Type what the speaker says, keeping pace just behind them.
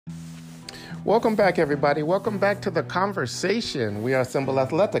Welcome back, everybody. Welcome back to The Conversation. We are Symbol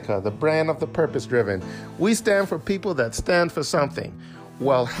Athletica, the brand of the purpose-driven. We stand for people that stand for something.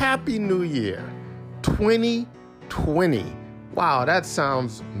 Well, Happy New Year, 2020. Wow, that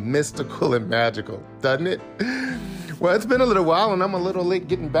sounds mystical and magical, doesn't it? Well, it's been a little while, and I'm a little late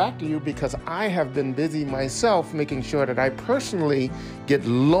getting back to you because I have been busy myself making sure that I personally get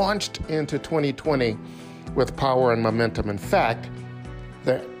launched into 2020 with power and momentum. In fact,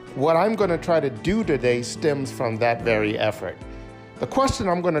 what I'm going to try to do today stems from that very effort. The question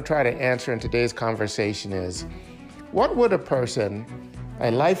I'm going to try to answer in today's conversation is, what would a person,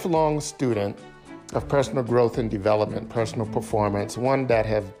 a lifelong student of personal growth and development, personal performance, one that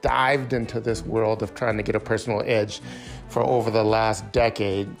have dived into this world of trying to get a personal edge for over the last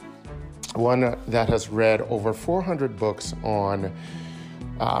decade, one that has read over 400 books on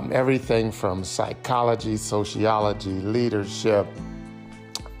everything from psychology, sociology, leadership,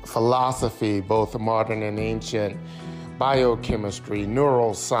 philosophy, both modern and ancient, biochemistry,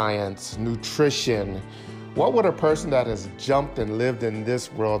 neuroscience, nutrition. What would a person that has jumped and lived in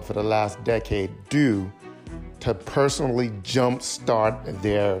this world for the last decade do to personally jumpstart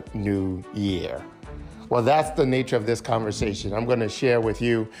their new year? Well, that's the nature of this conversation. I'm going to share with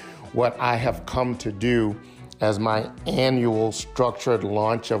you what I have come to do as my annual structured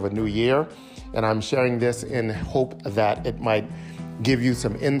launch of a new year. And I'm sharing this in hope that it might give you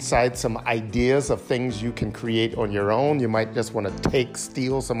some insights, some ideas of things you can create on your own. You might just want to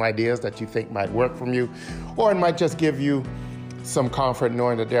steal some ideas that you think might work from you, or it might just give you some comfort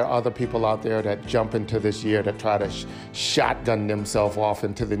knowing that there are other people out there that jump into this year to try to shotgun themselves off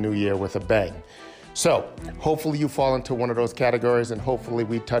into the new year with a bang. So hopefully you fall into one of those categories, and hopefully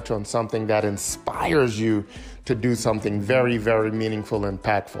we touch on something that inspires you to do something very, very meaningful and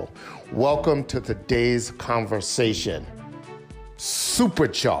impactful. Welcome to today's conversation.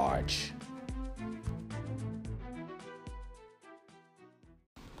 Supercharge.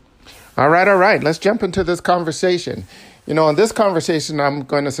 All right. Let's jump into this conversation. In this conversation, I'm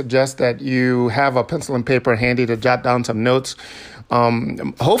going to suggest that you have a pencil and paper handy to jot down some notes,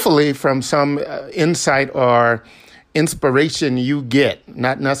 hopefully from some insight or inspiration you get,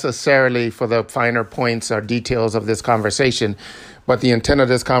 not necessarily for the finer points or details of this conversation, but the intent of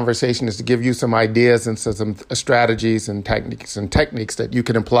this conversation is to give you some ideas and some strategies and techniques that you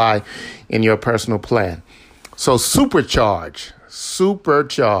can apply in your personal plan. So supercharge.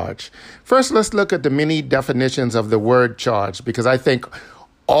 First, let's look at the many definitions of the word charge, because I think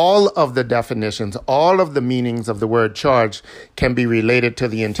all of the definitions, all of the meanings of the word charge can be related to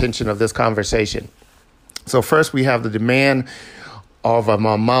the intention of this conversation. So first, we have the demand of an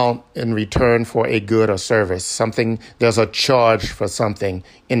amount in return for a good or service. There's a charge for something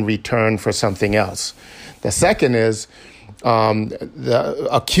in return for something else. The second is the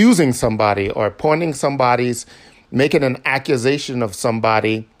accusing somebody or making an accusation of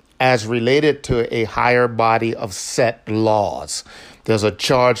somebody as related to a higher body of set laws. There's a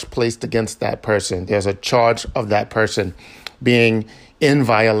charge placed against that person. There's a charge of that person being in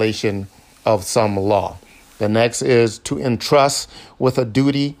violation of some law. The next is to entrust with a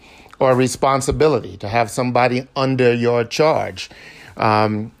duty or responsibility, to have somebody under your charge.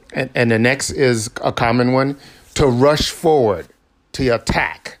 And the next is a common one, to rush forward, to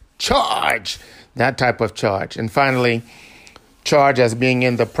attack, charge, that type of charge. And finally, charge as being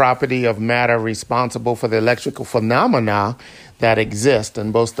in the property of matter responsible for the electrical phenomena that exist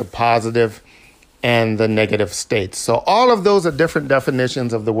in both the positive and the negative states. So all of those are different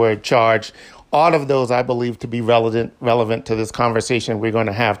definitions of the word charge. All of those I believe to be relevant to this conversation we're going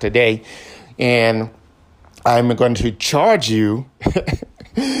to have today. And I'm going to charge you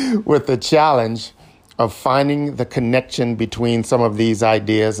with the challenge of finding the connection between some of these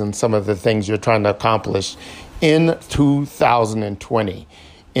ideas and some of the things you're trying to accomplish in 2020.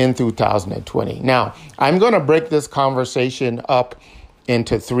 Now, I'm going to break this conversation up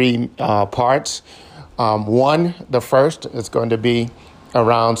into three parts. The first is going to be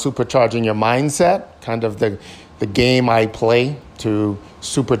around supercharging your mindset, kind of the game I play to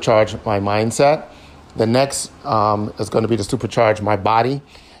supercharge my mindset. The next is going to be to supercharge my body.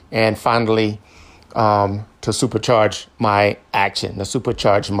 And finally, to supercharge my action, to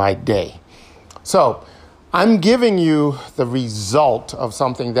supercharge my day. So I'm giving you the result of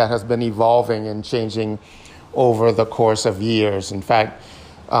something that has been evolving and changing over the course of years. In fact,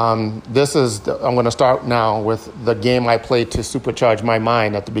 I'm going to start now with the game I play to supercharge my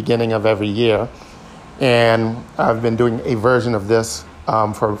mind at the beginning of every year. And I've been doing a version of this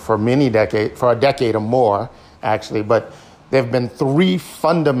for a decade or more, actually. But there have been three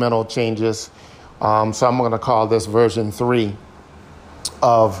fundamental changes. So I'm going to call this version 3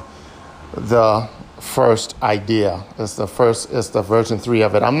 of the first idea. It's the version 3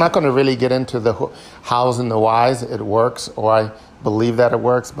 of it. I'm not going to really get into the hows and the whys it works, or I believe that it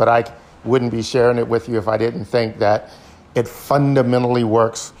works, but I wouldn't be sharing it with you if I didn't think that it fundamentally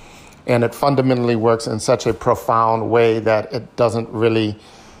works. And it fundamentally works in such a profound way that it doesn't really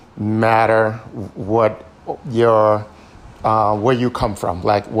matter what where you come from,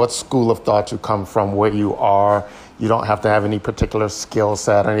 like what school of thought you come from, where you are. You don't have to have any particular skill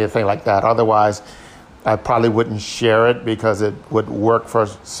set or anything like that. Otherwise, I probably wouldn't share it because it would work for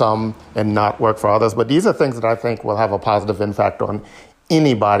some and not work for others. But these are things that I think will have a positive impact on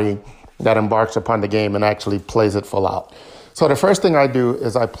anybody that embarks upon the game and actually plays it full out. So the first thing I do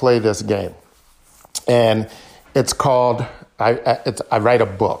is I play this game, and it's called, I write a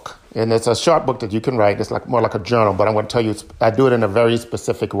book, and it's a short book that you can write. It's more like a journal, but I'm going to tell you, I do it in a very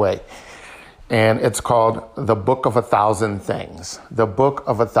specific way. And it's called The Book of 1,000 Things. The Book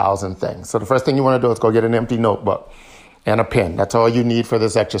of 1,000 Things. So the first thing you want to do is go get an empty notebook and a pen. That's all you need for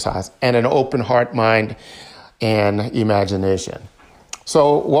this exercise, and an open heart, mind, and imagination.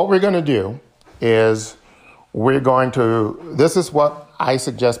 So what we're going to do is this is what I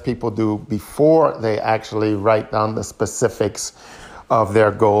suggest people do before they actually write down the specifics of their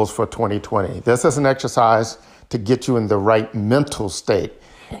goals for 2020. This is an exercise to get you in the right mental state,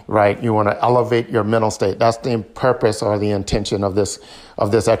 right? You want to elevate your mental state. That's the purpose or the intention of this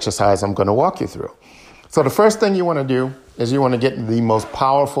exercise I'm going to walk you through. So the first thing you want to do is you want to get in the most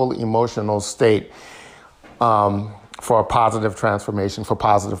powerful emotional state for a positive transformation, for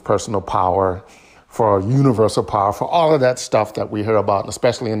positive personal power, for universal power, for all of that stuff that we hear about,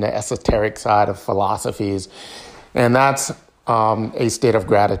 especially in the esoteric side of philosophies. And that's a state of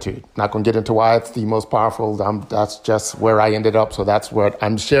gratitude. Not going to get into why it's the most powerful. That's just where I ended up. So that's where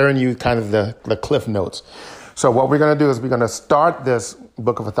I'm sharing you kind of the cliff notes. So what we're going to do is we're going to start this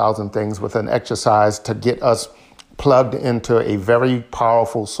Book of 1,000 Things with an exercise to get us plugged into a very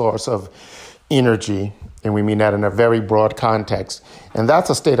powerful source of energy. And we mean that in a very broad context. And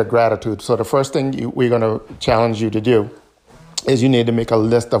that's a state of gratitude. So the first thing we're going to challenge you to do is you need to make a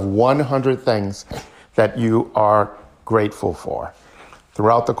list of 100 things that you are grateful for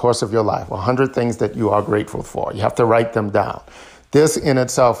throughout the course of your life. 100 things that you are grateful for. You have to write them down. This in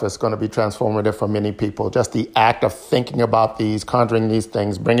itself is going to be transformative for many people. Just the act of thinking about these, conjuring these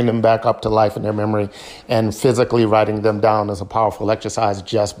things, bringing them back up to life in their memory, and physically writing them down is a powerful exercise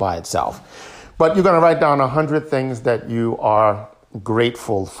just by itself. But you're going to write down 100 things that you are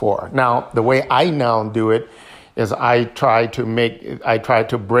grateful for. Now, the way I now do it is I try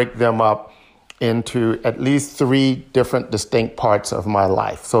to break them up into at least 3 different distinct parts of my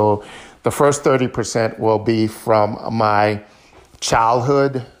life. So the first 30% will be from my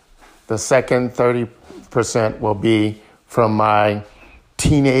childhood. The second 30% will be from my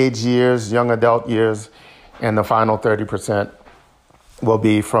teenage years, young adult years, and the final 30% will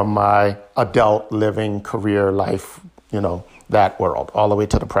be from my adult living career life, that world, all the way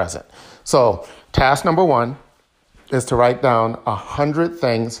to the present. So task number 1 is to write down 100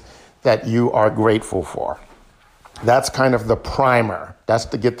 things that you are grateful for. That's kind of the primer. That's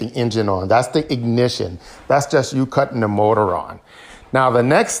to get the engine on. That's the ignition. That's just you cutting the motor on. Now, the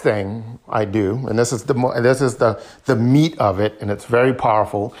next thing I do, and this is the meat of it, and it's very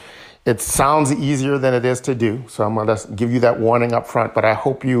powerful. It sounds easier than it is to do, so I'm going to give you that warning up front, but I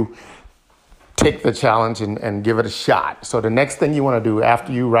hope you take the challenge and give it a shot. So the next thing you want to do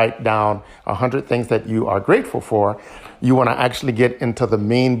after you write down 100 things that you are grateful for, you want to actually get into the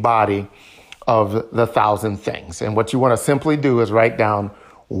main body of the 1,000 things. And what you want to simply do is write down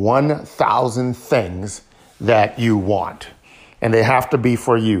 1,000 things that you want. And they have to be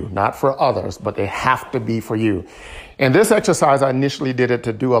for you, not for others, but they have to be for you. And this exercise, I initially did it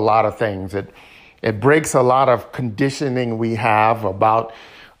to do a lot of things. It breaks a lot of conditioning we have about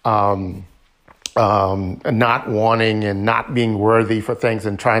not wanting and not being worthy for things,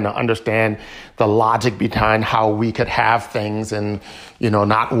 and trying to understand the logic behind how we could have things, and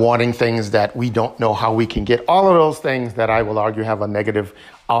not wanting things that we don't know how we can get. All of those things that I will argue have a negative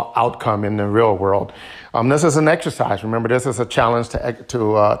outcome in the real world. This is an exercise. Remember, this is a challenge to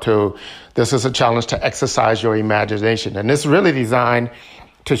exercise your imagination, and it's really designed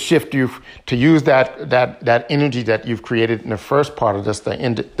to shift you to use that energy that you've created in the first part of this,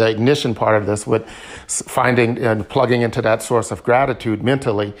 the ignition part of this, with finding and plugging into that source of gratitude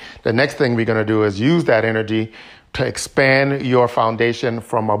mentally. The next thing we're going to do is use that energy to expand your foundation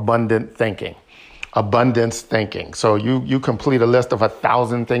from abundance thinking. So you complete a list of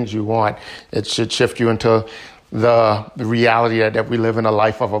 1,000 things you want. It should shift you into the reality that we live in a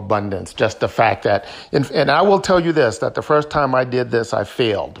life of abundance. Just the fact that, and I will tell you this, that the first time I did this, I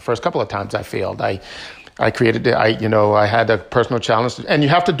failed. The first couple of times I failed. I created it. I had a personal challenge, and you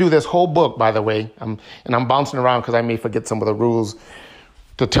have to do this whole book, by the way. I'm bouncing around because I may forget some of the rules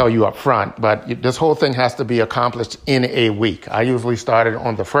to tell you up front, but this whole thing has to be accomplished in a week. I usually started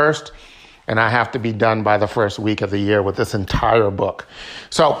on the first, and I have to be done by the first week of the year with this entire book.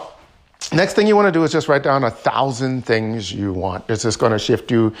 So next thing you want to do is just write down 1,000 things you want. This is going to shift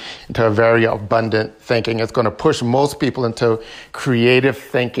you into a very abundant thinking. It's going to push most people into creative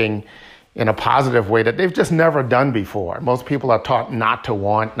thinking in a positive way that they've just never done before. Most people are taught not to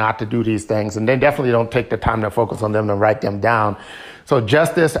want, not to do these things, and they definitely don't take the time to focus on them and write them down. So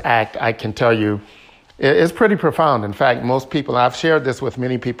just this act, I can tell you, is pretty profound. In fact, most people, I've shared this with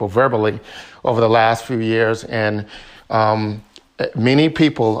many people verbally over the last few years, and many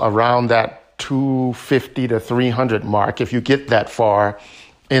people around that 250 to 300 mark, if you get that far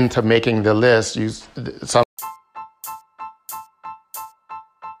into making the list,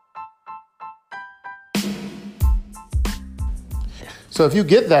 So if you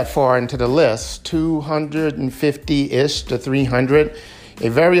get that far into the list, 250-ish to 300, a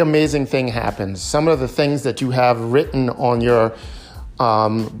very amazing thing happens. Some of the things that you have written on your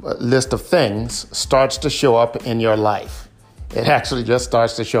list of things starts to show up in your life. It actually just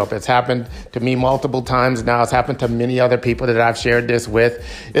starts to show up. It's happened to me multiple times now. It's happened to many other people that I've shared this with.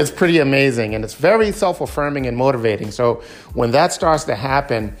 It's pretty amazing, and it's very self-affirming and motivating. So when that starts to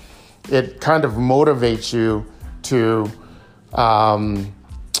happen, it kind of motivates you to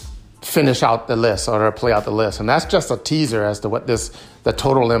finish out the list or to play out the list. And that's just a teaser as to what the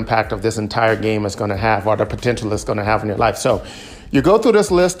total impact of this entire game is going to have, or the potential it's going to have in your life. So you go through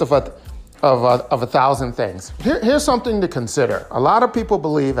this list of 1,000 things. Here's something to consider. A lot of people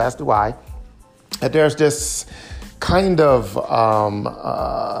believe, as do I, that there's this kind of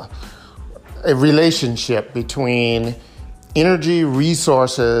a relationship between energy,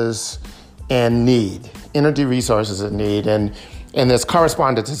 resources, and need. Energy, resources, and need, and this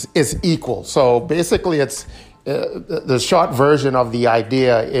correspondence is equal. So basically, it's the short version of the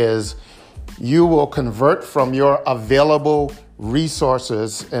idea is you will convert from your available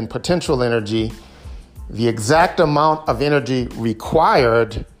resources and potential energy the exact amount of energy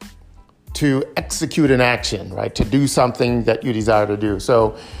required to execute an action, right? To do something that you desire to do.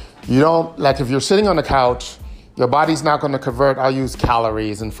 So you don't, like if you're sitting on the couch, your body's not going to convert. I'll use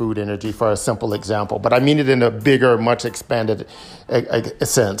calories and food energy for a simple example, but I mean it in a bigger, much expanded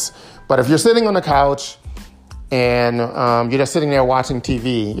sense. But if you're sitting on the couch and you're just sitting there watching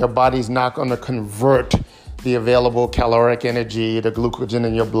TV, your body's not going to convert the available caloric energy, the glycogen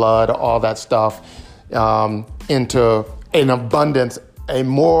in your blood, all that stuff, into an abundance, a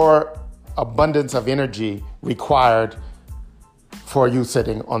more abundance of energy required for you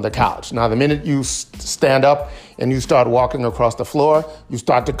sitting on the couch. Now, the minute you stand up and you start walking across the floor, you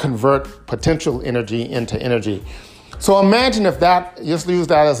start to convert potential energy into energy. So imagine if that, just use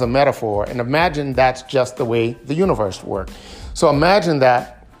that as a metaphor, and imagine that's just the way the universe works. So imagine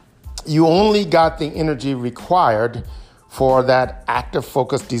that you only got the energy required for that active,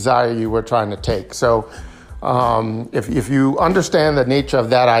 focused desire you were trying to take. So if you understand the nature of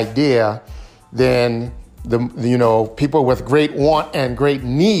that idea, then people with great want and great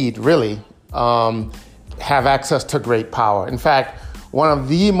need really have access to great power. In fact, one of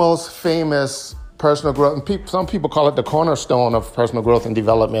the most famous personal growth, and some people call it the cornerstone of personal growth and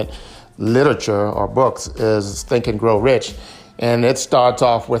development literature or books, is Think and Grow Rich. And it starts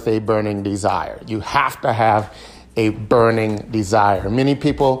off with a burning desire. You have to have a burning desire. Many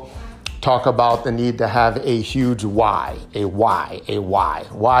people talk about the need to have a huge why.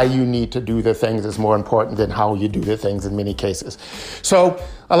 Why you need to do the things is more important than how you do the things in many cases. So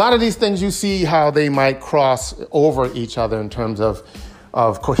a lot of these things, you see how they might cross over each other in terms of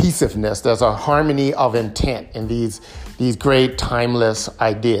cohesiveness. There's a harmony of intent in these great timeless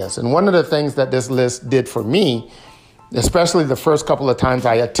ideas. And one of the things that this list did for me, especially the first couple of times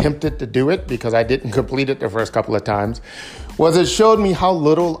I attempted to do it, because I didn't complete it the first couple of times, was it showed me how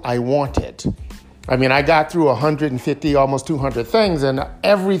little I wanted. I mean, I got through 150, almost 200 things, and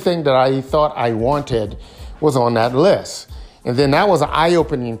everything that I thought I wanted was on that list. And then that was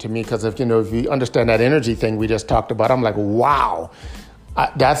eye-opening to me, because if you understand that energy thing we just talked about, I'm like, wow,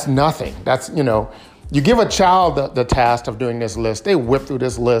 that's nothing. That's, you give a child the task of doing this list, they whip through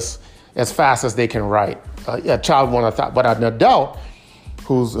this list as fast as they can write. A child won't have thought, but an adult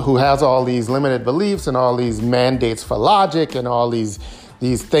who has all these limited beliefs and all these mandates for logic and all these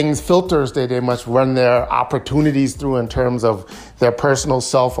these things, filters that they must run their opportunities through in terms of their personal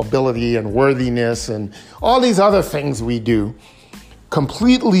self-ability and worthiness and all these other things we do,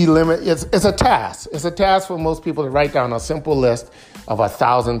 completely limit. It's a task. It's a task for most people to write down a simple list of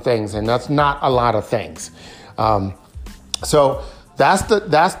 1,000 things, and that's not a lot of things. So that's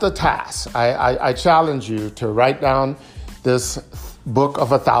the task. I challenge you to write down this book of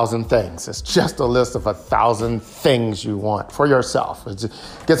 1,000 things. It's just a list of 1,000 things you want for yourself. It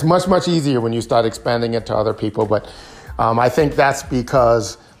gets much, much easier when you start expanding it to other people. But I think that's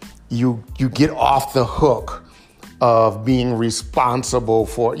because you get off the hook of being responsible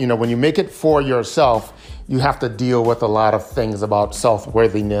for, when you make it for yourself, you have to deal with a lot of things about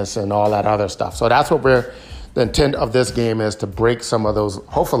self-worthiness and all that other stuff. So that's what the intent of this game is, to break some of those,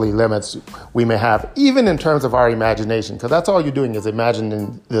 hopefully, limits we may have, even in terms of our imagination, because that's all you're doing is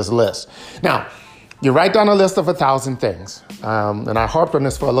imagining this list. Now, you write down a list of 1,000 things, and I harped on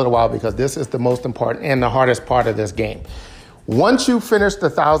this for a little while because this is the most important and the hardest part of this game. Once you finish the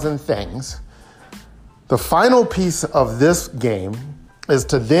 1,000 things, the final piece of this game is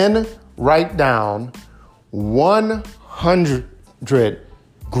to then write down 100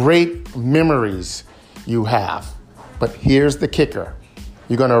 great memories you have. But here's the kicker.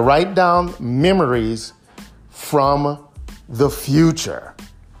 You're going to write down memories from the future.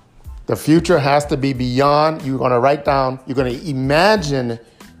 The future has to be beyond. You're going to imagine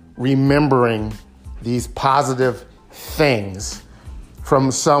remembering these positive things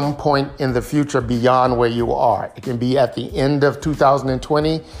from some point in the future beyond where you are. It can be at the end of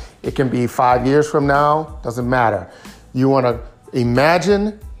 2020. It can be 5 years from now. Doesn't matter. You want to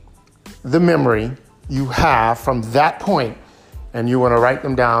imagine the memory you have from that point, and you want to write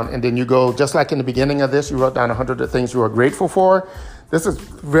them down. And then you go, just like in the beginning of this, you wrote down 100 of things you are grateful for. This is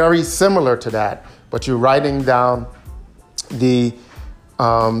very similar to that, but you're writing down the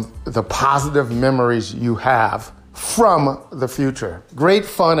positive memories you have from the future. Great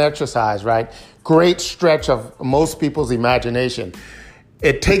fun exercise, right? Great stretch of most people's imagination.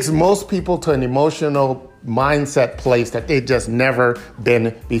 It takes most people to an emotional mindset place that they've just never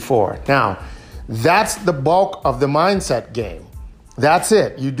been before. Now, that's the bulk of the mindset game. That's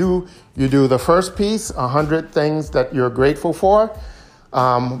it. You do the first piece, 100 things that you're grateful for,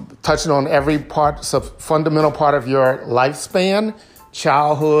 touching on every part, fundamental part of your lifespan,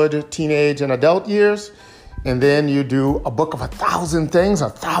 childhood, teenage, and adult years. And then you do a book of 1,000 things,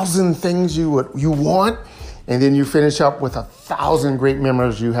 1,000 things you want. And then you finish up with 1,000 great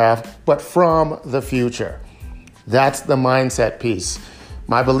memories you have, but from the future. That's the mindset piece.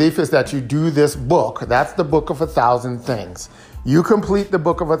 My belief is that you do this book. That's the book of 1,000 things. You complete the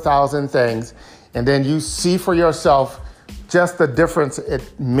book of 1,000 things, and then you see for yourself just the difference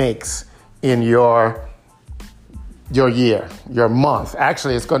it makes in your year, your month.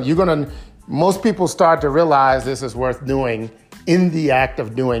 Actually, most people start to realize this is worth doing in the act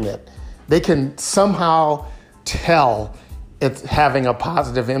of doing it. They can somehow tell it's having a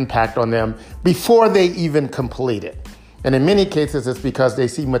positive impact on them before they even complete it. And in many cases, it's because they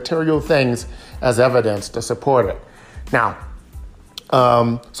see material things as evidence to support it. Now,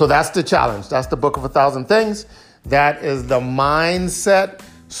 so that's the challenge. That's the book of 1,000 things. That is the mindset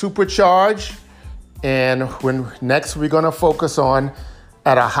supercharge. And next we're going to focus on,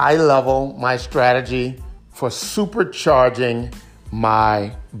 at a high level, my strategy for supercharging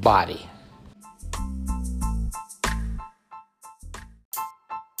my body.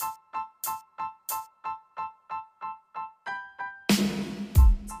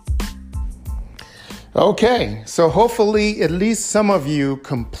 Okay, so hopefully at least some of you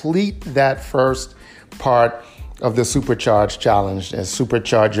complete that first part of the Supercharge Challenge and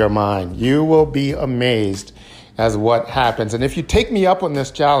supercharge your mind. You will be amazed as what happens. And if you take me up on this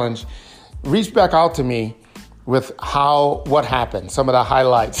challenge, reach back out to me with what happened, some of the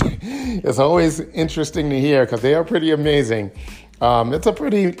highlights. It's always interesting to hear because they are pretty amazing.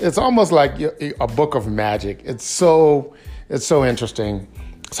 It's almost like a book of magic. It's so interesting.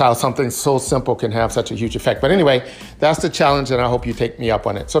 It's how something so simple can have such a huge effect. But anyway, that's the challenge, and I hope you take me up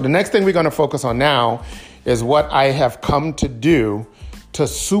on it. So the next thing we're going to focus on now is what I have come to do to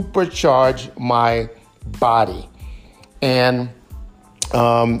supercharge my body. And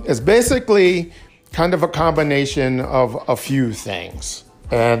it's basically kind of a combination of a few things.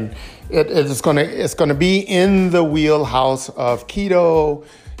 And it's going to be in the wheelhouse of keto,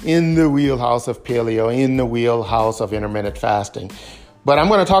 in the wheelhouse of paleo, in the wheelhouse of intermittent fasting. But I'm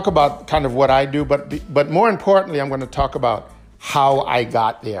going to talk about kind of what I do, but more importantly, I'm going to talk about how I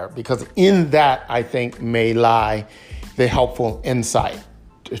got there, because in that, I think, may lie the helpful insight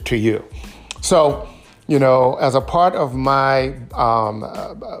to you. So, as a part of my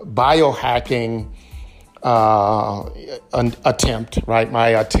biohacking attempt, right? My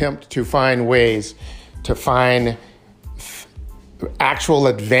attempt to find ways to find actual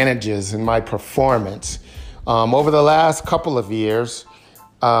advantages in my performance. Over the last couple of years,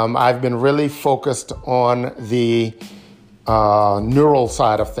 I've been really focused on the neural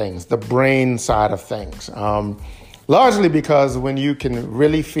side of things, the brain side of things, largely because when you can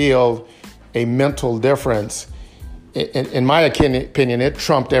really feel a mental difference, in my opinion, it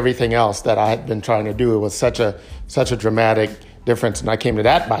trumped everything else that I had been trying to do. It was such a dramatic difference, and I came to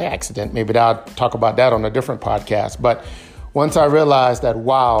that by accident. Maybe I'll talk about that on a different podcast. But once I realized that,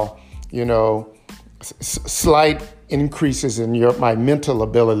 wow, slight increases in my mental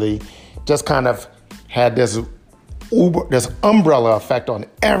ability just kind of had this umbrella effect on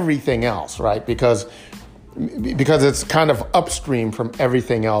everything else, right? Because it's kind of upstream from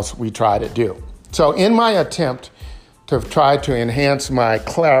everything else we try to do. So in my attempt to try to enhance my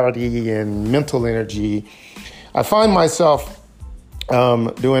clarity and mental energy, I find myself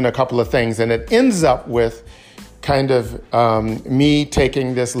doing a couple of things, and it ends up with kind of me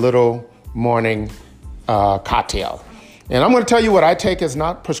taking this little morning cocktail. And I'm going to tell you what I take is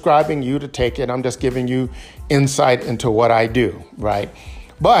not prescribing you to take it. I'm just giving you insight into what I do, right?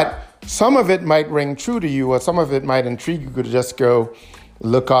 But some of it might ring true to you, or some of it might intrigue you to just go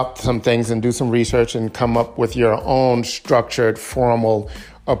look up some things and do some research and come up with your own structured, formal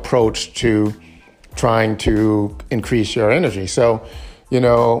approach to trying to increase your energy. So,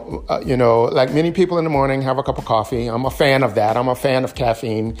 like many people in the morning, have a cup of coffee. I'm a fan of that. I'm a fan of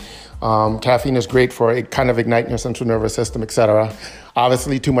caffeine. Caffeine is great for it, kind of igniting your central nervous system, etc.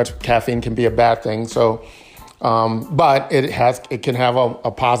 Obviously, too much caffeine can be a bad thing. So, but it can have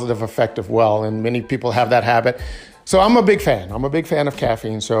a positive effect as well, and many people have that habit. So I'm a big fan. I'm a big fan of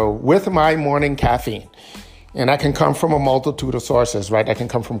caffeine. So with my morning caffeine, and that can come from a multitude of sources, right? That can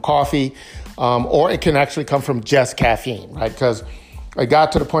come from coffee, or it can actually come from just caffeine, right? Because I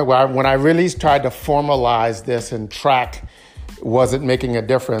got to the point where when I really tried to formalize this and track, was it making a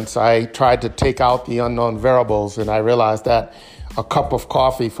difference? I tried to take out the unknown variables, and I realized that a cup of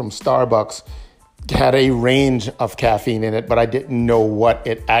coffee from Starbucks had a range of caffeine in it, but I didn't know what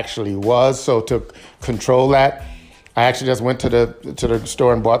it actually was. So to control that, I actually just went to the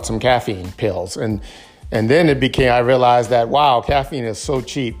store and bought some caffeine pills. And then I realized that, wow, caffeine is so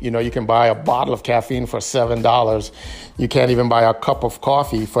cheap. You can buy a bottle of caffeine for $7. You can't even buy a cup of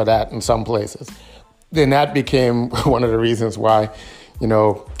coffee for that in some places. Then that became one of the reasons why,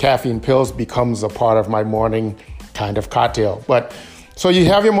 caffeine pills becomes a part of my morning kind of cocktail. But so you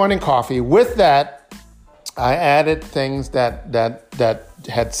have your morning coffee. With that, I added things that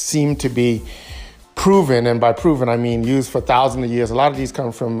had seemed to be proven, and by proven, I mean used for thousands of years. A lot of these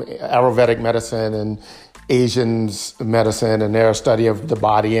come from Ayurvedic medicine and Asians medicine and their study of the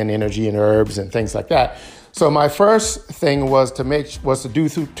body and energy and herbs and things like that. So my first thing was to do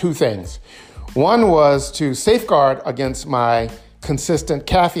two things. One was to safeguard against my consistent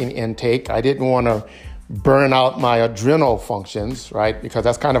caffeine intake. I didn't want to burn out my adrenal functions, right? Because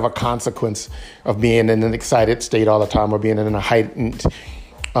that's kind of a consequence of being in an excited state all the time, or being in a heightened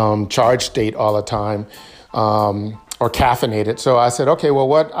charged state all the time, or caffeinated. So I said, okay, well,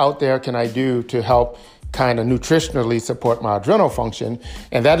 what out there can I do to help kind of nutritionally support my adrenal function?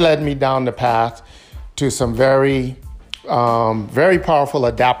 And that led me down the path to some very powerful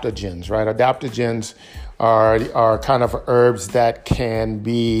adaptogens, right? Adaptogens are kind of herbs that can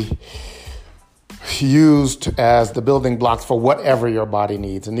be used as the building blocks for whatever your body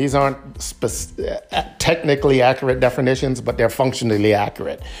needs. And these aren't technically accurate definitions, but they're functionally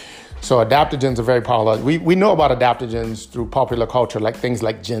accurate. So adaptogens are very powerful. We know about adaptogens through popular culture, like things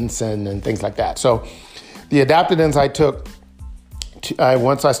like ginseng and things like that. So the adaptogens I took,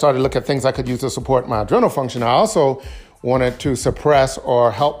 once I started looking at things I could use to support my adrenal function, I also wanted to suppress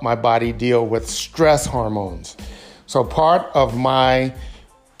or help my body deal with stress hormones. So part of my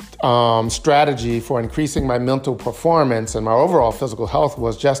strategy for increasing my mental performance and my overall physical health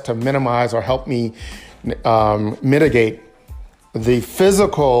was just to minimize or help me mitigate the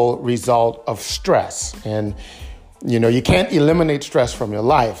physical result of stress. And, you can't eliminate stress from your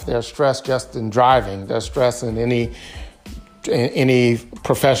life. There's stress just in driving. There's stress in any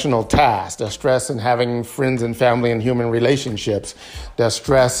professional task. There's stress in having friends and family and human relationships. There's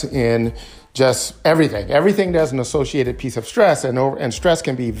stress in just everything. Everything there's an associated piece of stress, and stress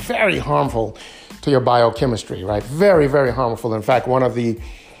can be very harmful to your biochemistry, right? Very, very harmful. In fact, one of the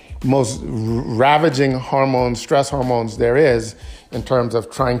most ravaging stress hormones there is in terms of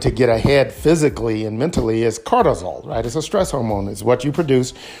trying to get ahead physically and mentally is cortisol, right? It's a stress hormone. It's what you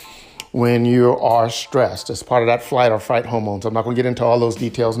produce when you are stressed. It's part of that flight or fight hormones. I'm not going to get into all those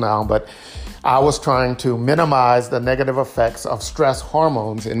details now, but I was trying to minimize the negative effects of stress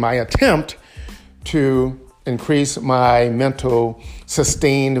hormones in my attempt to increase my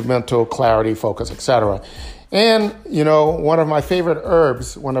sustained mental clarity, focus, etc. And, one of my favorite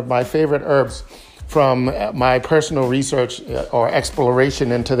herbs from my personal research or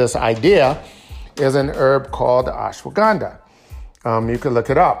exploration into this idea is an herb called ashwagandha. You can look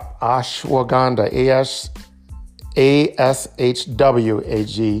it up. Ashwagandha,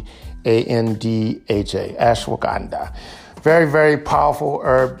 ashwagandha, ashwagandha. Very, very powerful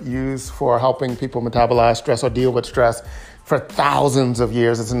herb used for helping people metabolize stress or deal with stress for thousands of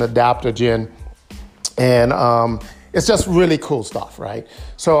years. It's an adaptogen. And it's just really cool stuff, right?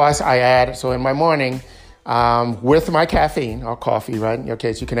 So I add, in my morning, with my caffeine or coffee, right? In your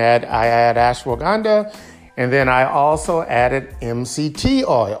case, I add ashwagandha. And then I also added MCT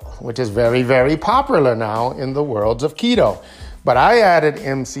oil, which is very, very popular now in the worlds of keto. But I added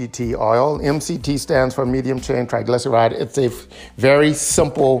MCT oil. MCT stands for medium chain triglyceride. It's a very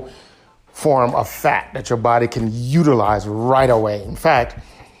simple form of fat that your body can utilize right away. In fact,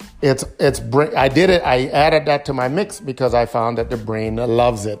 I added that to my mix because I found that the brain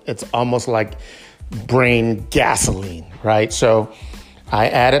loves it. It's almost like brain gasoline, right? So I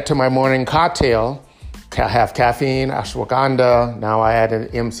add it to my morning cocktail. I have caffeine, ashwagandha. Now I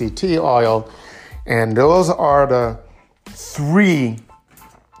added MCT oil. And those are the three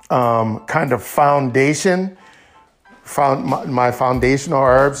kind of my foundational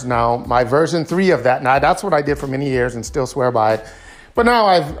herbs. Now, my version 3 of that, now that's what I did for many years and still swear by it. But now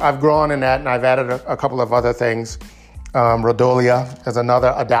I've grown in that and I've added a couple of other things. Rhodolia is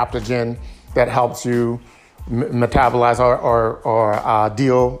another adaptogen that helps you metabolize or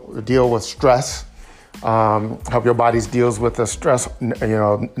deal with stress. Help your body deals with the stress,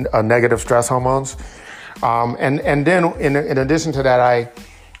 negative stress hormones. And then in addition to that, I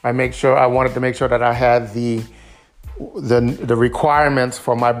wanted to make sure that I had the requirements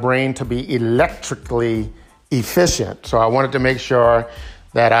for my brain to be electrically efficient. So I wanted to make sure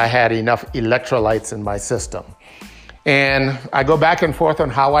that I had enough electrolytes in my system. And I go back and forth on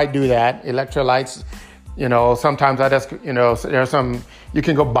how I do that. Electrolytes, sometimes I just, you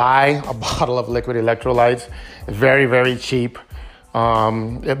can go buy a bottle of liquid electrolytes. It's very, very cheap.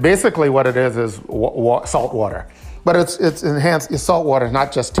 Basically what it is salt water. But it's enhanced, it's salt water,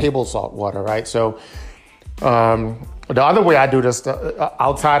 not just table salt water, right? So the other way I do this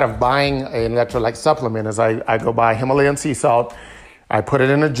outside of buying an electrolyte supplement is I go buy Himalayan sea salt. I put it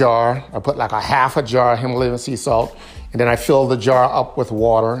in a jar. I put like a half a jar of Himalayan sea salt, and then I fill the jar up with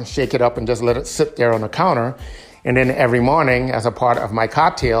water, shake it up, and just let it sit there on the counter. And then every morning, as a part of my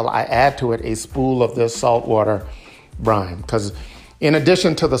cocktail, I add to it a spool of this saltwater brine. Because in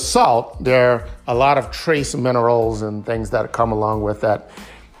addition to the salt, there are a lot of trace minerals and things that come along with that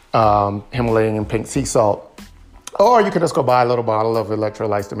Himalayan and pink sea salt. Or you can just go buy a little bottle of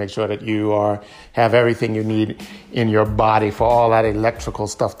electrolytes to make sure that you have everything you need in your body for all that electrical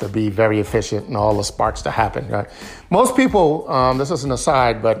stuff to be very efficient and all the sparks to happen. Right? Most people, this is an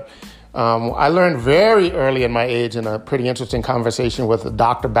aside, but I learned very early in my age in a pretty interesting conversation with a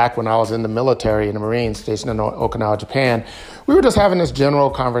doctor back when I was in the military in the Marines stationed in Okinawa, Japan. We were just having this general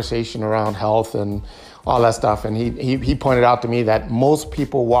conversation around health and all that stuff. And he pointed out to me that most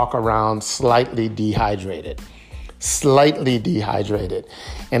people walk around slightly dehydrated.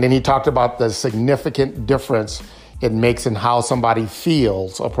 And then he talked about the significant difference it makes in how somebody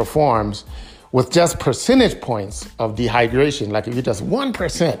feels or performs with just percentage points of dehydration. Like if you're just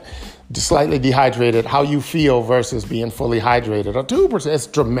 1% slightly dehydrated, how you feel versus being fully hydrated, or 2%, it's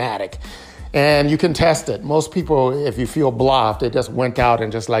dramatic. And you can test it. Most people, if you feel blah, they just went out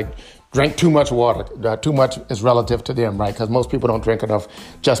and just like drank too much water. Too much is relative to them, right? Because most people don't drink enough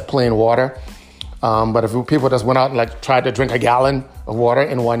just plain water. But if people just went out and like tried to drink a gallon of water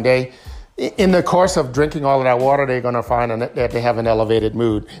in one day, in the course of drinking all of that water, they're going to find that they have an elevated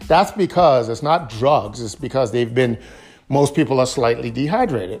mood. That's because it's not drugs. It's because most people are slightly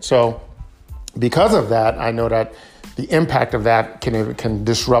dehydrated. So because of that, I know that the impact of that can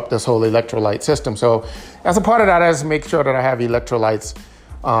disrupt this whole electrolyte system. So as a part of that, I just make sure that I have electrolytes.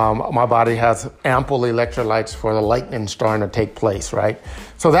 My body has ample electrolytes for the lightning starting to take place, right?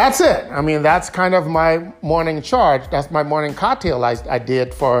 So that's it. I mean, that's kind of my morning charge. That's my morning cocktail I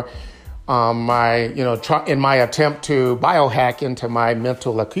did for in my attempt to biohack into my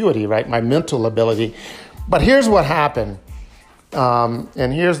mental acuity, right? My mental ability. But here's what happened.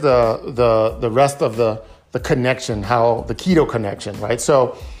 And here's the rest of the connection, how the keto connection, right?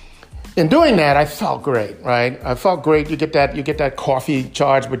 So in doing that, I felt great, right? I felt great. You get that coffee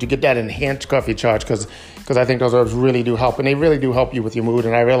charge, but you get that enhanced coffee charge because I think those herbs really do help, and they really do help you with your mood.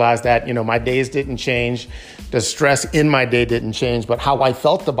 And I realized that, my days didn't change. The stress in my day didn't change, but how I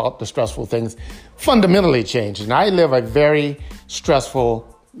felt about the stressful things fundamentally changed. And I live a very stressful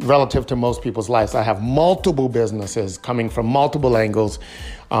relative to most people's lives. I have multiple businesses coming from multiple angles.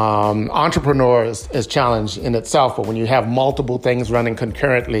 Entrepreneur is challenge in itself, but when you have multiple things running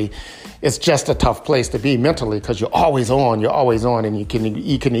concurrently, it's just a tough place to be mentally because you're always on, and you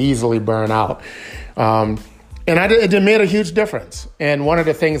can easily burn out. It made a huge difference. And one of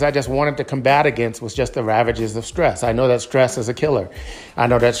the things I just wanted to combat against was just the ravages of stress. I know that stress is a killer. I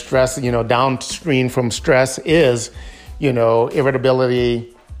know that stress, downstream from stress is,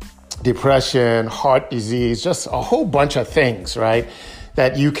 irritability, depression, heart disease, just a whole bunch of things, right,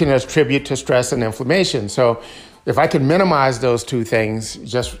 that you can attribute to stress and inflammation. So if I can minimize those two things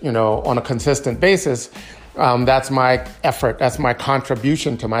just, on a consistent basis, that's my effort. That's my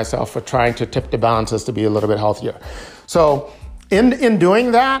contribution to myself for trying to tip the balances to be a little bit healthier. So in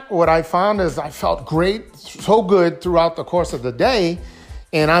doing that, what I found is I felt great, so good throughout the course of the day.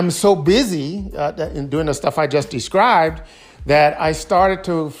 And I'm so busy in doing the stuff I just described that I started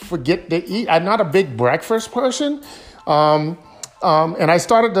to forget to eat. I'm not a big breakfast person. And I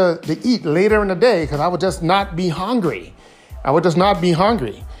started to eat later in the day because I would just not be hungry.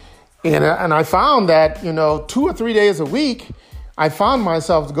 And I found that, 2 or 3 days a week, I found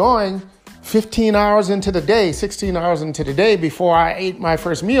myself going 15 hours into the day, 16 hours into the day before I ate my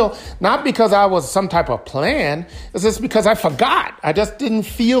first meal, not because I was some type of plan. It's just because I forgot. I just didn't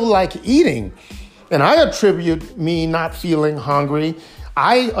feel like eating. And I attribute me not feeling hungry.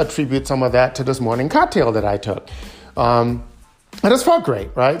 I attribute some of that to this morning cocktail that I took. And it's felt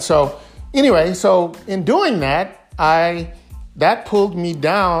great, right? So anyway, in doing that, that pulled me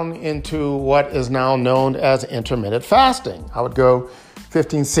down into what is now known as intermittent fasting. I would go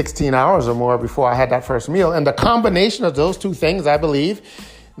 15, 16 hours or more before I had that first meal. And the combination of those two things, I believe,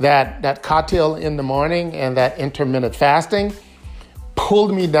 that cocktail in the morning and that intermittent fasting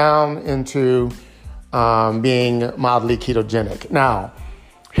pulled me down into being mildly ketogenic. Now,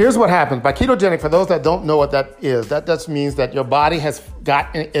 here's what happens. By ketogenic, for those that don't know what that is, that just means that your body has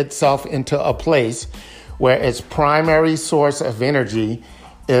gotten itself into a place where its primary source of energy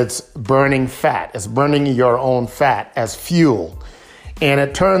is burning fat. It's burning your own fat as fuel. And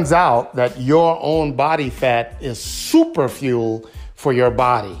it turns out that your own body fat is super fuel for your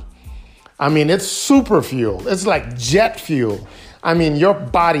body. I mean, it's super fuel. It's like jet fuel. I mean, your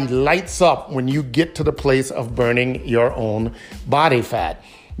body lights up when you get to the place of burning your own body fat.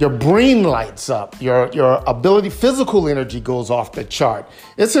 Your brain lights up. Your ability, physical energy goes off the chart.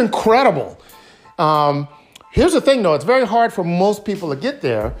 It's incredible. Here's the thing, though. It's very hard for most people to get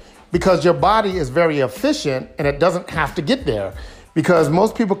there because your body is very efficient and it doesn't have to get there because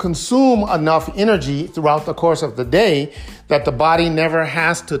most people consume enough energy throughout the course of the day that the body never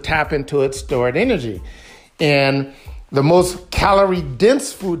has to tap into its stored energy. And the most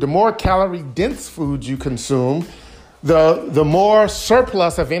calorie-dense food, the more calorie-dense foods you consume, the more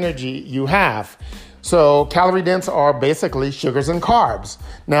surplus of energy you have. So calorie-dense are basically sugars and carbs.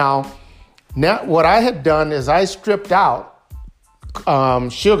 Now, what I had done is I stripped out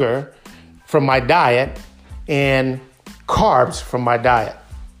sugar from my diet and carbs from my diet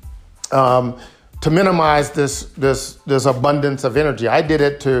to minimize this abundance of energy. I did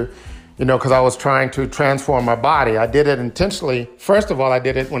it to, because I was trying to transform my body. I did it intentionally. First of all, I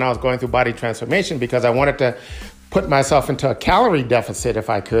did it when I was going through body transformation because I wanted to put myself into a calorie deficit if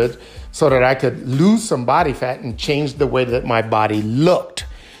I could, so that I could lose some body fat and change the way that my body looked.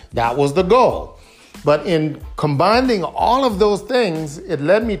 That was the goal. But in combining all of those things, it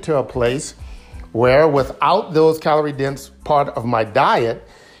led me to a place where without those calorie-dense part of my diet,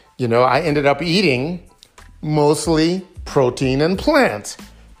 I ended up eating mostly protein and plants.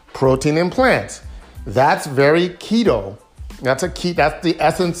 That's very keto. That's the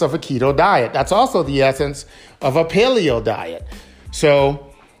essence of a keto diet. That's also the essence of a paleo diet. So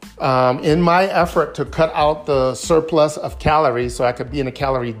in my effort to cut out the surplus of calories so I could be in a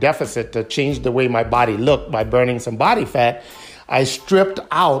calorie deficit to change the way my body looked by burning some body fat, I stripped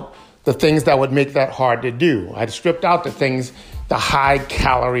out the things that would make that hard to do. I stripped out the high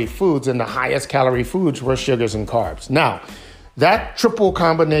calorie foods, and the highest calorie foods were sugars and carbs. Now, that triple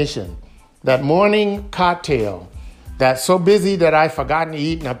combination, that morning cocktail, that's so busy that I've forgotten to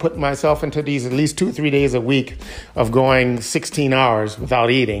eat, and I put myself into these at least 2 or 3 days a week of going 16 hours without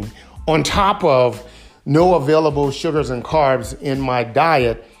eating, on top of no available sugars and carbs in my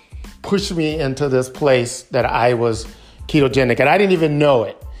diet, pushed me into this place that I was ketogenic. And I didn't even know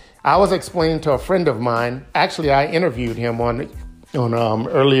it. I was explaining to a friend of mine. Actually, I interviewed him on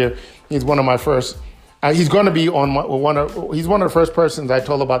earlier. He's one of my first. He's going to be on he's one of the first persons I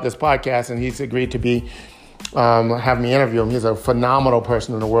told about this podcast, and he's agreed to be have me interview him. He's a phenomenal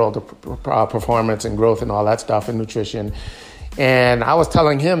person in the world of performance and growth and all that stuff and nutrition. And I was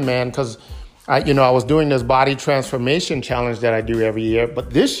telling him, man, because I was doing this body transformation challenge that I do every year, but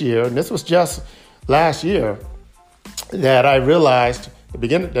this year, and this was just last year, that I realized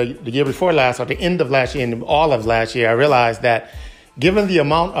the year before last, or the end of last year and all of last year, I realized that given the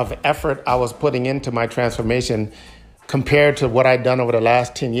amount of effort I was putting into my transformation compared to what I'd done over the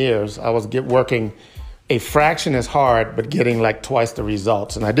last 10 years, I was working a fraction as hard, but getting like twice the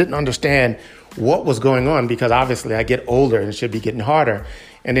results. And I didn't understand what was going on because obviously I get older and it should be getting harder.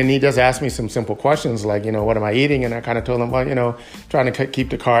 And then he just asked me some simple questions like, what am I eating? And I kind of told him, well, trying to keep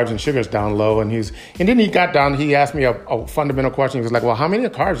the carbs and sugars down low. And then he got down, he asked me a fundamental question. He was like, well, how many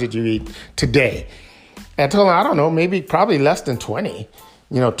carbs did you eat today? And I told him, I don't know, probably less than 20,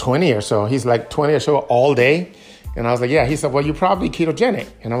 20 or so. He's like 20 or so all day. And I was like, yeah. He said, well, you're probably ketogenic.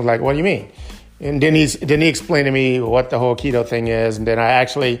 And I was like, what do you mean? And then he explained to me what the whole keto thing is. And then I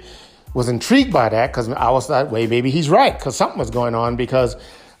actually was intrigued by that because I was that way. Maybe he's right because something was going on because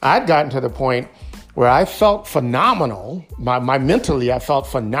I'd gotten to the point where I felt phenomenal. My mentally, I felt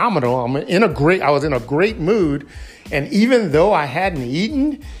phenomenal. I was in a great mood. And even though I hadn't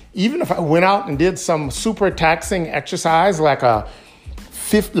eaten, even if I went out and did some super taxing exercise like a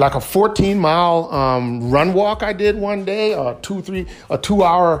 14-mile run walk I did one day, or a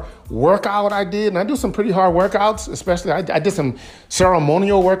 2-hour workout I did. And I do some pretty hard workouts, especially I did some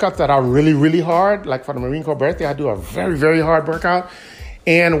ceremonial workouts that are really, really hard. Like for the Marine Corps birthday, I do a very, very hard workout.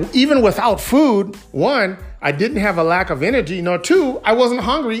 And even without food, one, I didn't have a lack of energy. Two, I wasn't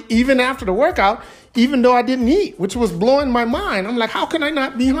hungry even after the workout, even though I didn't eat, which was blowing my mind. I'm like, how can I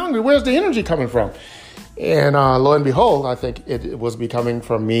not be hungry? Where's the energy coming from? And lo and behold, I think it was becoming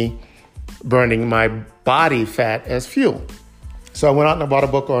from me burning my body fat as fuel. So I went out and I bought a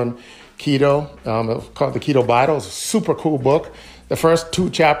book on keto. It's called The Keto Bible. It's a super cool book. The first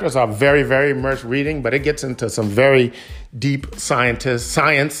 2 chapters are very, very immersed reading, but it gets into some very deep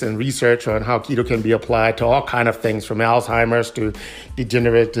science and research on how keto can be applied to all kind of things, from Alzheimer's to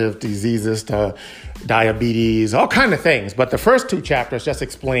degenerative diseases to diabetes, all kind of things. But the first 2 chapters just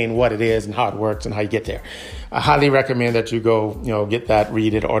explain what it is and how it works and how you get there. I highly recommend that you go, get that,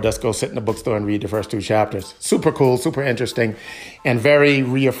 read it, or just go sit in the bookstore and read the first 2 chapters. Super cool, super interesting, and very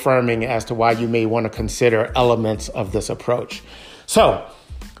reaffirming as to why you may want to consider elements of this approach. So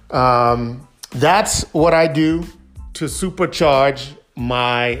that's what I do to supercharge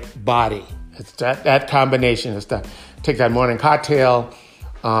my body. It's that combination. It's to take that morning cocktail.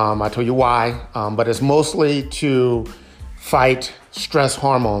 I tell you why, but it's mostly to fight stress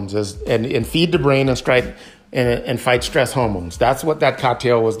hormones and feed the brain and fight stress hormones. That's what that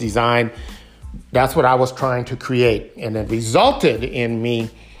cocktail was designed. That's what I was trying to create. And it resulted in me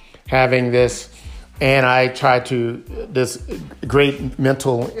having this, and I tried this great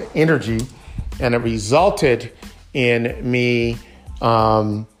mental energy, and it resulted in me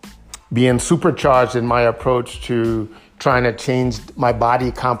being supercharged in my approach to trying to change my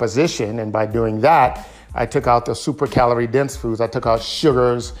body composition. And by doing that, I took out the super calorie dense foods. I took out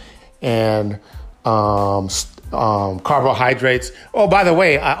sugars and carbohydrates. Oh, by the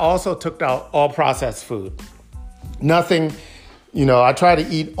way, I also took out all processed food. Nothing, I tried to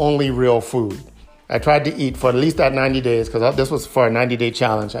eat only real food. I tried to eat for at least that 90 days, because this was for a 90-day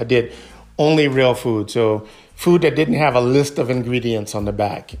challenge. I did only real food. So food that didn't have a list of ingredients on the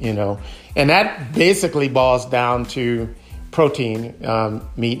back, And that basically boils down to protein,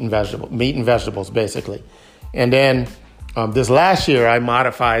 meat and vegetables, basically. And then this last year, I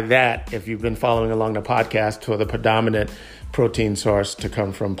modified that, if you've been following along the podcast, to the predominant protein source to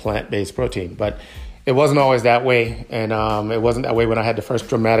come from plant-based protein. But it wasn't always that way. And it wasn't that way when I had the first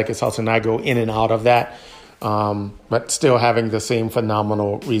dramatic assaults, and I go in and out of that, but still having the same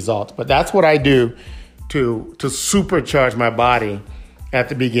phenomenal results. But that's what I do to supercharge my body at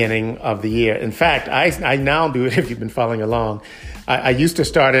the beginning of the year. In fact, I now do it, if you've been following along. I used to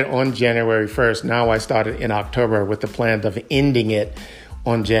start it on January 1st. Now I started in October with the plan of ending it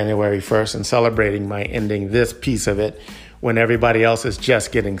on January 1st and celebrating my ending this piece of it when everybody else is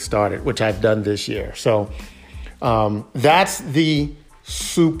just getting started, which I've done this year. So that's the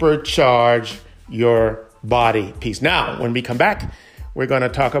supercharge your body piece. Now, when we come back, we're going to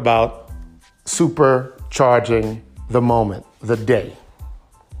talk about supercharging the moment, the day.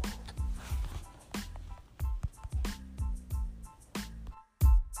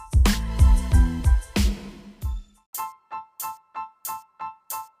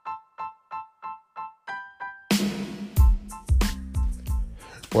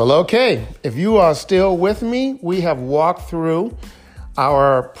 Well, okay. If you are still with me, we have walked through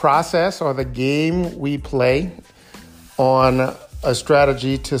our process or the game we play on a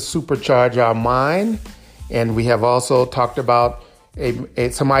strategy to supercharge our mind. And we have also talked about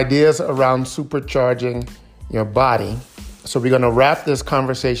some ideas around supercharging your body. So we're going to wrap this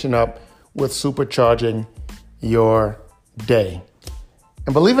conversation up with supercharging your day.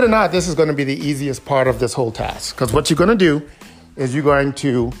 And believe it or not, this is going to be the easiest part of this whole task, because what you're going to do is you're going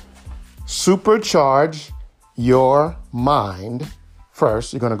to supercharge your mind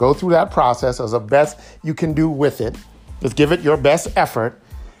first. You're going to go through that process as the best you can do with it. Just give it your best effort.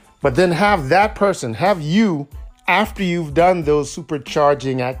 But then have you, after you've done those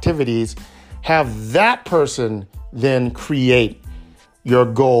supercharging activities, have that person then create your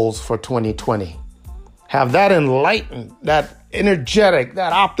goals for 2020. Have that enlightened, that energetic,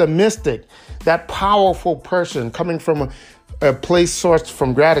 that optimistic, that powerful person coming from a place sourced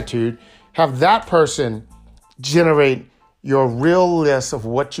from gratitude. Have that person generate your real list of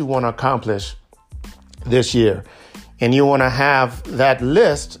what you want to accomplish this year. And you want to have that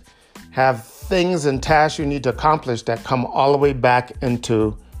list have things and tasks you need to accomplish that come all the way back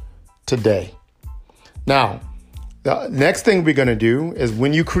into today. Now, the next thing we're going to do is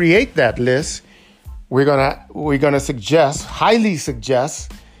when you create that list, we're going to highly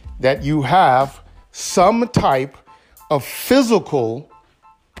suggest that you have some type of physical,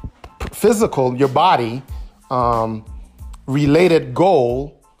 your body, related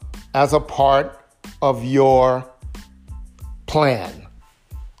goal as a part of your plan.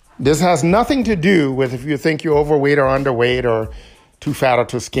 This has nothing to do with if you think you're overweight or underweight or too fat or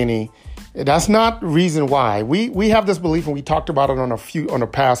too skinny. That's not the reason why. We have this belief, and we talked about it on a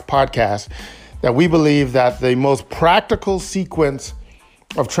past podcast, that we believe that the most practical sequence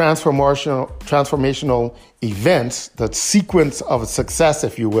of transformational events, the sequence of success,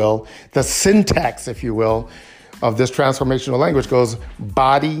 if you will, the syntax, if you will, of this transformational language goes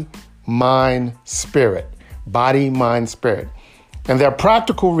body, mind, spirit. Body, mind, spirit. And there are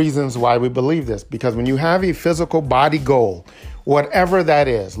practical reasons why we believe this, because when you have a physical body goal, whatever that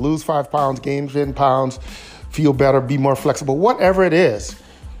is, lose 5 pounds, gain 10 pounds, feel better, be more flexible, whatever it is,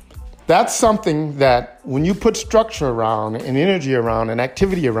 that's something that when you put structure around and energy around and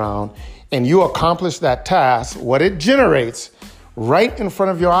activity around and you accomplish that task, what it generates right in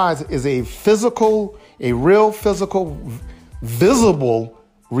front of your eyes is a real physical, visible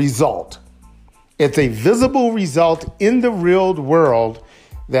result. It's a visible result in the real world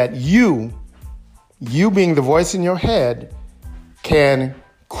that you being the voice in your head, can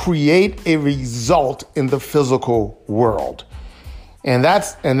create a result in the physical world. And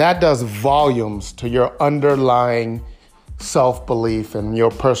that does volumes to your underlying self-belief and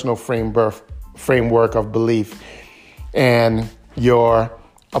your personal framework of belief and your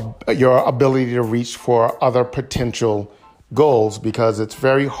ability to reach for other potential goals, because it's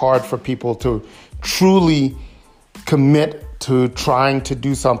very hard for people to truly commit to trying to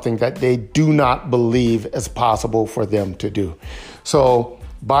do something that they do not believe is possible for them to do. So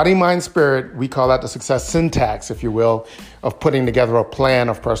body, mind, spirit, we call that the success syntax, if you will, of putting together a plan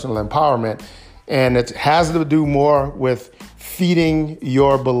of personal empowerment. And it has to do more with feeding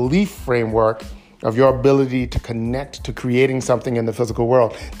your belief framework of your ability to connect to creating something in the physical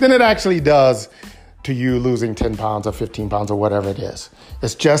world than it actually does to you losing 10 pounds or 15 pounds or whatever it is.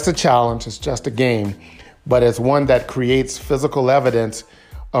 It's just a challenge. It's just a game, but it's one that creates physical evidence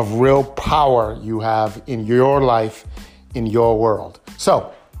of real power you have in your life, in your world.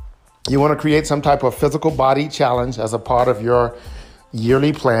 So you want to create some type of physical body challenge as a part of your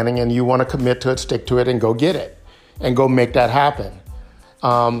yearly planning, and you want to commit to it, stick to it, and go get it and go make that happen.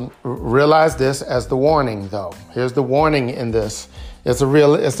 Realize this as the warning, though. Here's the warning in this. It's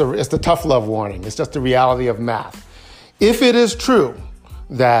the tough love warning. It's just the reality of math. If it is true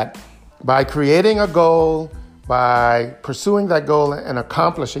that by creating a goal, by pursuing that goal and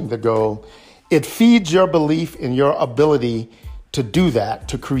accomplishing the goal, it feeds your belief in your ability to do that,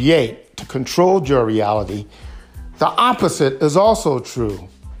 to create, to control your reality. The opposite is also true.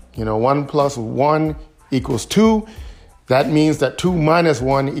 1 + 1 = 2. That means that 2 - 1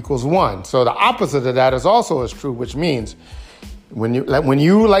 = 1. So the opposite of that is also as true, which means when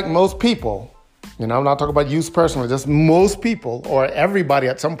you like most people, I'm not talking about you personally, just most people or everybody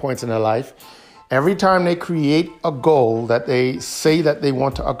at some points in their life, every time they create a goal that they say that they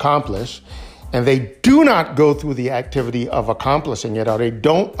want to accomplish, and they do not go through the activity of accomplishing it, or they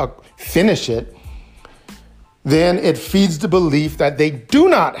don't finish it, then it feeds the belief that they do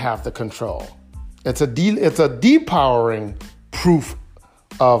not have the control. It's a depowering proof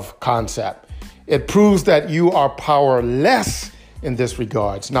of concept. It proves that you are powerless in this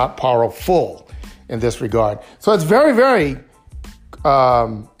regard. It's not powerful in this regard. So it's very, very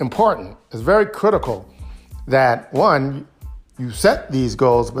important. It's very critical that, one, you set these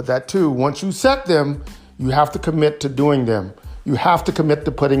goals, but that, two, once you set them, you have to commit to doing them. You have to commit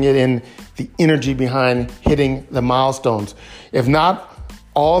to putting it in the energy behind hitting the milestones. If not,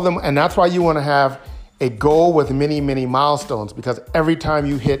 all of them, and that's why you want to have a goal with many, many milestones, because every time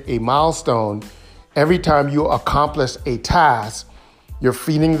you hit a milestone, every time you accomplish a task, you're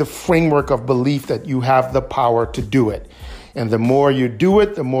feeding the framework of belief that you have the power to do it. And the more you do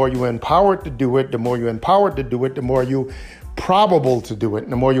it, the more you're empowered to do it, the more you're empowered to do it, the more you're probable to do it.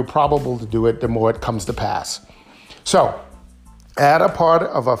 And the more you're probable to do it, the more it comes to pass. So add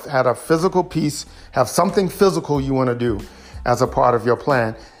a physical piece, have something physical you want to do as a part of your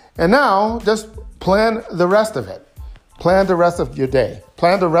plan. And now just plan the rest of it. Plan the rest of your day.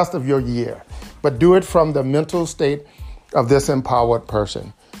 Plan the rest of your year. But do it from the mental state of this empowered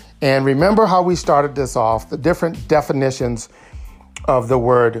person. And remember how we started this off, the different definitions of the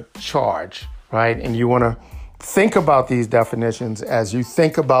word charge, right? And you want to think about these definitions as you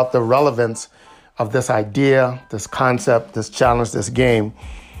think about the relevance of this idea, this concept, this challenge, this game,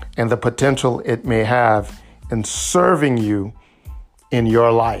 and the potential it may have in serving you in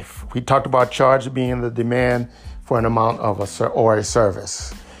your life. We talked about charge being the demand for an amount of a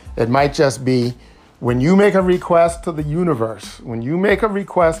service. It might just be when you make a request to the universe,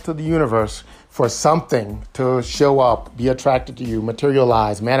 for something to show up, be attracted to you,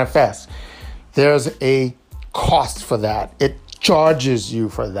 materialize, manifest, there's a cost for that. It charges you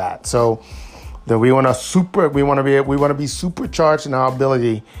for that. So that we want to be supercharged in our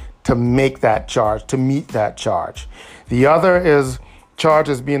ability to make that charge, to meet that charge. The other is charge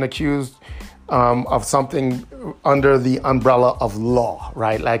as being accused of something under the umbrella of law,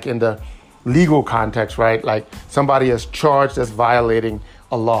 right? Like in the legal context, right? Like somebody is charged as violating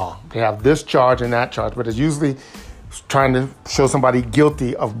a law. They have this charge and that charge, but it's usually trying to show somebody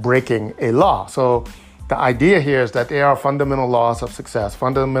guilty of breaking a law. So the idea here is that there are fundamental laws of success,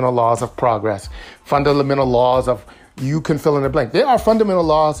 fundamental laws of progress, fundamental laws of you can fill in the blank. There are fundamental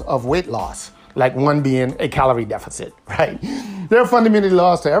laws of weight loss, like one being a calorie deficit, right? There are fundamental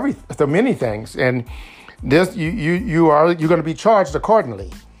laws to many things, and this you're going to be charged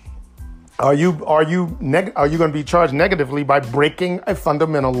accordingly. Are you going to be charged negatively by breaking a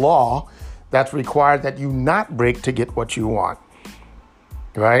fundamental law that's required that you not break to get what you want?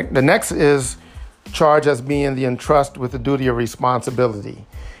 Right? The next is charge as being the entrust with the duty of responsibility.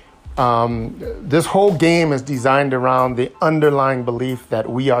 This whole game is designed around the underlying belief that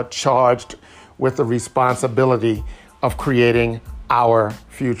we are charged with the responsibility of creating our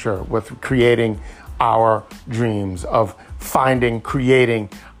future, with creating our dreams, of creating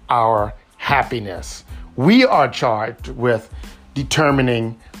our happiness. We are charged with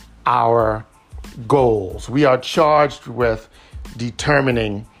determining our goals. We are charged with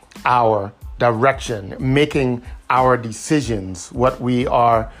determining our direction, making our decisions, what we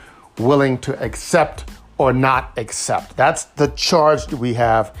are willing to accept or not accept. That's the charge that we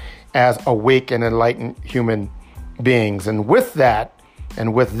have as awake and enlightened human beings. And with that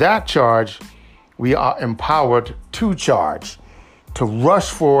charge, we are empowered to charge, to rush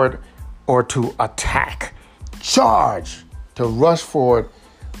forward or to attack. Charge, to rush forward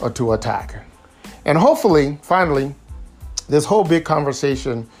or to attack. And hopefully, finally, this whole big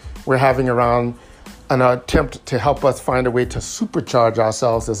conversation we're having around an attempt to help us find a way to supercharge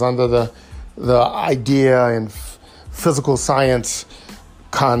ourselves is under the idea and physical science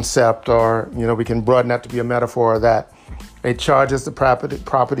concept, or we can broaden that to be a metaphor that a charge is the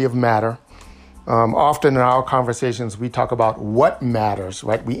property of matter. Often in our conversations, we talk about what matters,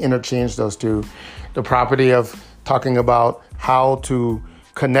 right? We interchange those two. The property of talking about how to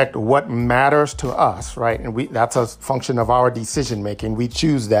connect what matters to us, right? And that's a function of our decision making. We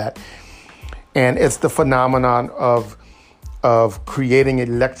choose that. And it's the phenomenon of creating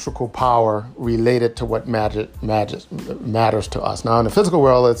electrical power related to what matters to us. Now, in the physical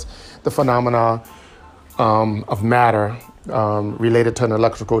world, it's the phenomenon of matter related to an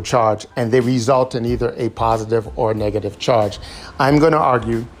electrical charge, and they result in either a positive or negative charge. I'm going to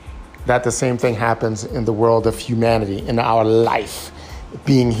argue that the same thing happens in the world of humanity, in our life,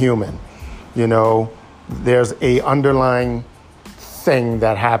 being human. There's a underlying thing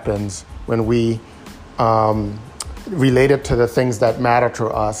that happens when we relate it to the things that matter to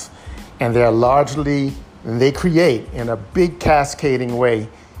us, and they create in a big cascading way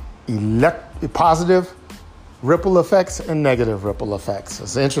positive ripple effects and negative ripple effects.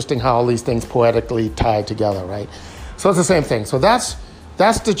 It's interesting how all these things poetically tie together, right? So it's the same thing. So that's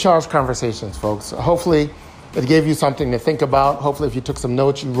the charge conversations, folks. Hopefully it gave you something to think about. Hopefully, if you took some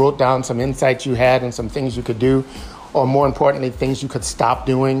notes, you wrote down some insights you had and some things you could do, or more importantly, things you could stop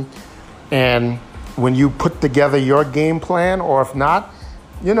doing. And when you put together your game plan, or if not,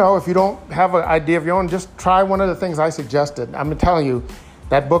 if you don't have an idea of your own, just try one of the things I suggested. I'm telling you,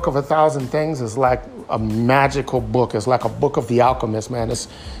 that book of 1,000 things is like a magical book. It's like a book of the alchemist, man. It's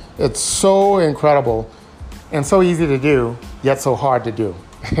so incredible and so easy to do, yet so hard to do.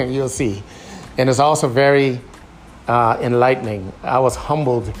 You'll see. And it's also very enlightening. I was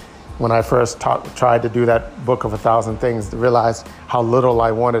humbled when I first tried to do that book of 1,000 things, to realize how little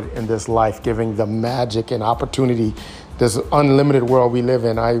I wanted in this life, giving the magic and opportunity, this unlimited world we live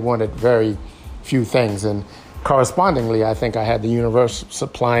in. I wanted very few things. And correspondingly, I think I had the universe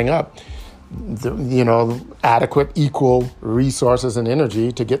supplying up adequate, equal resources and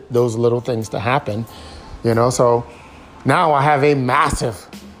energy to get those little things to happen. So now I have a massive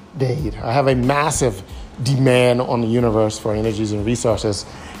need. I have a massive demand on the universe for energies and resources.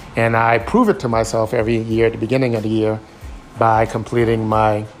 And I prove it to myself every year at the beginning of the year by completing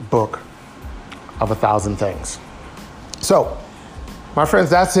my book of 1,000 things. So, my friends,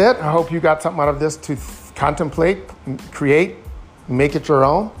 that's it. I hope you got something out of this to contemplate, create, make it your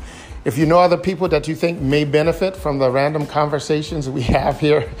own. If you know other people that you think may benefit from the random conversations we have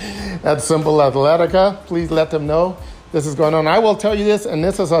here at Simple Athletica, please let them know this is going on. I will tell you this, and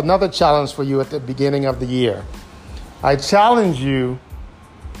this is another challenge for you at the beginning of the year. I challenge you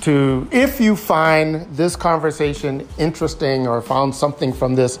to, if you find this conversation interesting or found something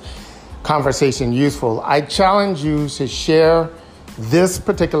from this conversation useful, I challenge you to share this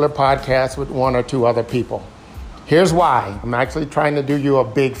particular podcast with one or two other people. Here's why. I'm actually trying to do you a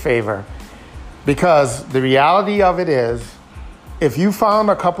big favor, because the reality of it is, if you found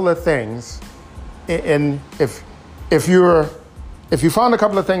a couple of things, and if you found a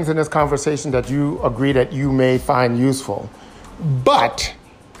couple of things in this conversation that you agree that you may find useful, but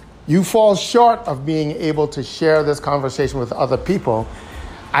you fall short of being able to share this conversation with other people,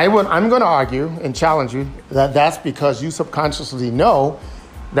 I'm going to argue and challenge you that that's because you subconsciously know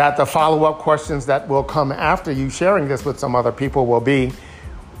that the follow-up questions that will come after you sharing this with some other people will be,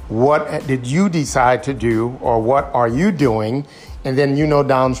 what did you decide to do, or what are you doing? And then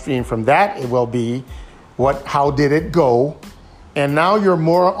downstream from that, it will be, how did it go? And now you're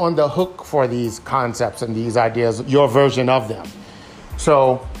more on the hook for these concepts and these ideas, your version of them.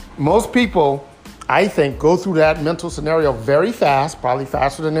 So most people, I think, go through that mental scenario very fast, probably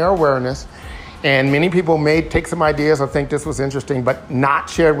faster than their awareness. And many people may take some ideas or think this was interesting, but not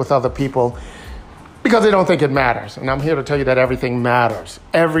share it with other people because they don't think it matters. And I'm here to tell you that everything matters.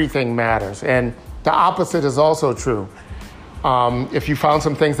 Everything matters. And the opposite is also true. If you found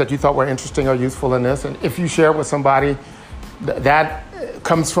some things that you thought were interesting or useful in this, and if you share it with somebody, that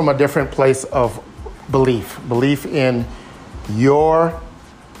comes from a different place of belief in your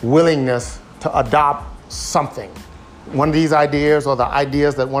willingness to adopt something, one of these ideas or the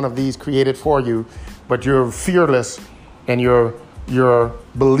ideas that one of these created for you, but you're fearless and you're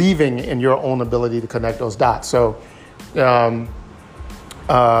believing in your own ability to connect those dots. So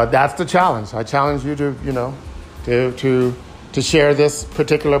that's the challenge. I challenge you to share this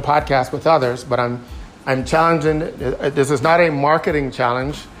particular podcast with others, but I'm challenging. This is not a marketing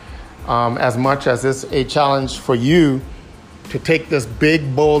challenge as much as it's a challenge for you to take this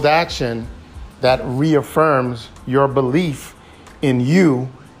big, bold action that reaffirms your belief in you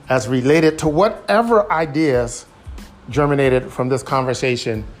as related to whatever ideas germinated from this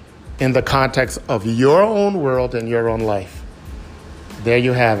conversation in the context of your own world and your own life. There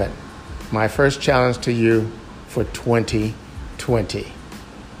you have it. My first challenge to you for 2020.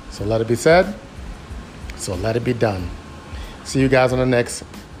 So let it be said. So let it be done. See you guys on the next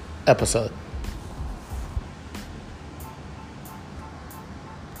episode.